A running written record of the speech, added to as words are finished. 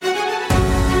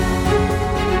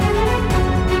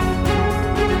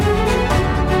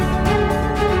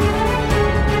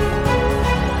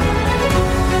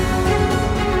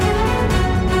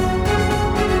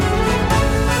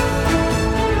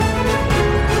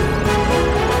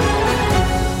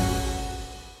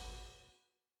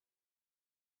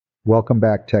Welcome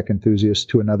back, tech enthusiasts,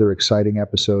 to another exciting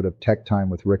episode of Tech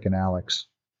Time with Rick and Alex.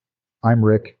 I'm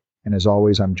Rick, and as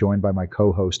always, I'm joined by my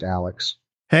co-host, Alex.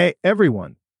 Hey,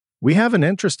 everyone. We have an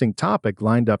interesting topic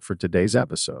lined up for today's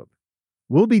episode.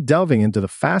 We'll be delving into the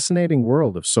fascinating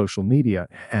world of social media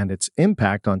and its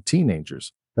impact on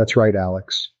teenagers. That's right,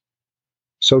 Alex.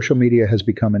 Social media has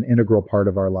become an integral part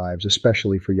of our lives,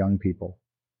 especially for young people.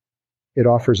 It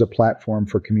offers a platform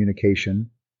for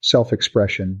communication,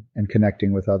 self-expression, and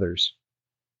connecting with others.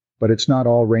 But it's not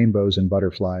all rainbows and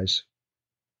butterflies.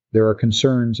 There are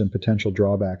concerns and potential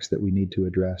drawbacks that we need to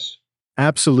address.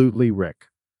 Absolutely, Rick.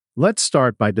 Let's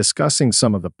start by discussing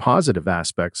some of the positive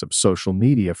aspects of social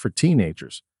media for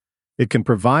teenagers. It can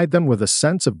provide them with a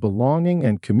sense of belonging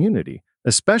and community,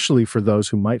 especially for those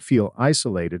who might feel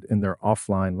isolated in their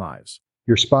offline lives.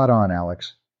 You're spot on,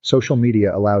 Alex. Social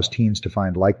media allows teens to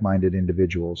find like-minded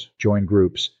individuals, join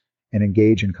groups, and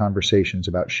engage in conversations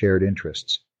about shared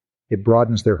interests. It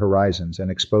broadens their horizons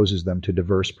and exposes them to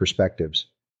diverse perspectives.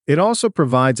 It also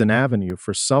provides an avenue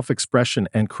for self-expression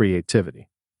and creativity.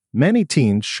 Many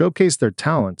teens showcase their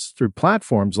talents through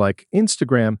platforms like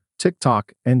Instagram,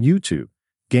 TikTok, and YouTube,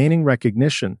 gaining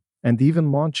recognition and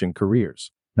even launching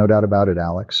careers. No doubt about it,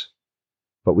 Alex.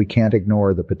 But we can't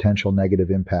ignore the potential negative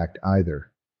impact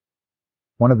either.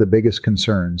 One of the biggest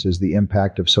concerns is the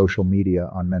impact of social media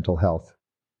on mental health.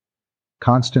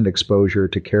 Constant exposure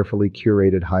to carefully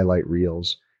curated highlight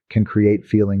reels can create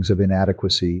feelings of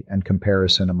inadequacy and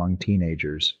comparison among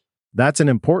teenagers. That's an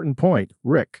important point,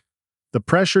 Rick. The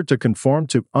pressure to conform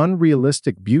to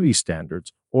unrealistic beauty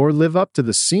standards or live up to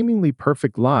the seemingly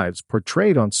perfect lives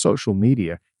portrayed on social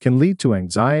media can lead to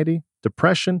anxiety,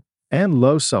 depression, and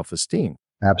low self-esteem.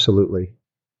 Absolutely.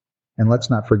 And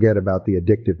let's not forget about the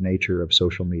addictive nature of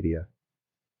social media.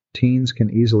 Teens can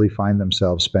easily find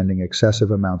themselves spending excessive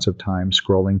amounts of time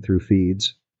scrolling through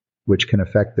feeds, which can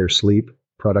affect their sleep,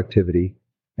 productivity,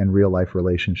 and real-life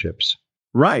relationships.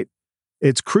 Right.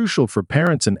 It's crucial for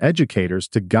parents and educators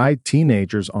to guide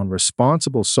teenagers on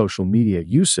responsible social media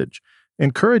usage,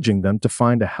 encouraging them to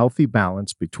find a healthy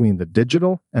balance between the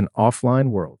digital and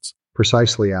offline worlds.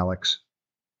 Precisely, Alex.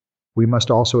 We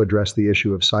must also address the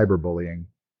issue of cyberbullying.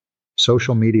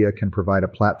 Social media can provide a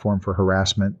platform for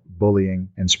harassment, bullying,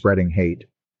 and spreading hate.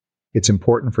 It's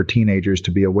important for teenagers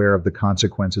to be aware of the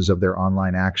consequences of their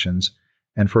online actions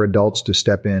and for adults to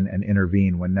step in and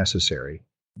intervene when necessary.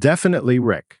 Definitely,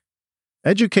 Rick.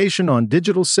 Education on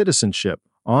digital citizenship,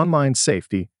 online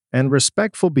safety, and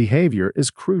respectful behavior is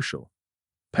crucial.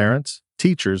 Parents,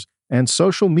 teachers, and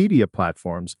social media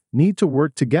platforms need to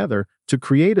work together to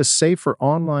create a safer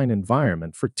online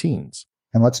environment for teens.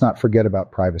 And let's not forget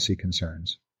about privacy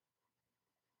concerns.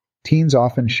 Teens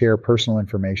often share personal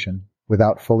information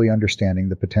without fully understanding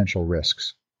the potential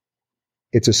risks.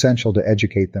 It's essential to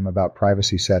educate them about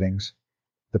privacy settings,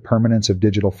 the permanence of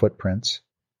digital footprints,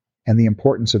 and the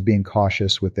importance of being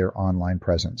cautious with their online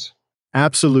presence.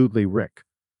 Absolutely, Rick.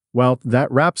 Well,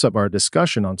 that wraps up our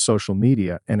discussion on social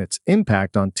media and its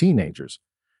impact on teenagers.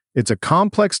 It's a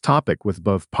complex topic with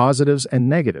both positives and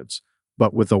negatives,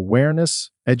 but with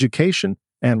awareness, education,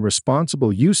 and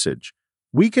responsible usage,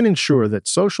 we can ensure that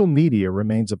social media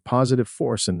remains a positive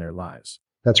force in their lives.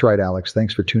 That's right, Alex.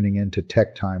 Thanks for tuning in to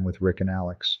Tech Time with Rick and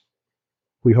Alex.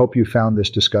 We hope you found this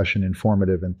discussion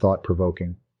informative and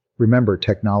thought-provoking. Remember,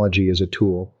 technology is a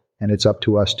tool, and it's up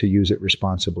to us to use it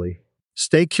responsibly.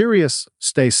 Stay curious,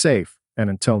 stay safe, and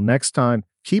until next time,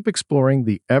 keep exploring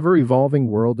the ever-evolving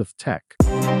world of tech.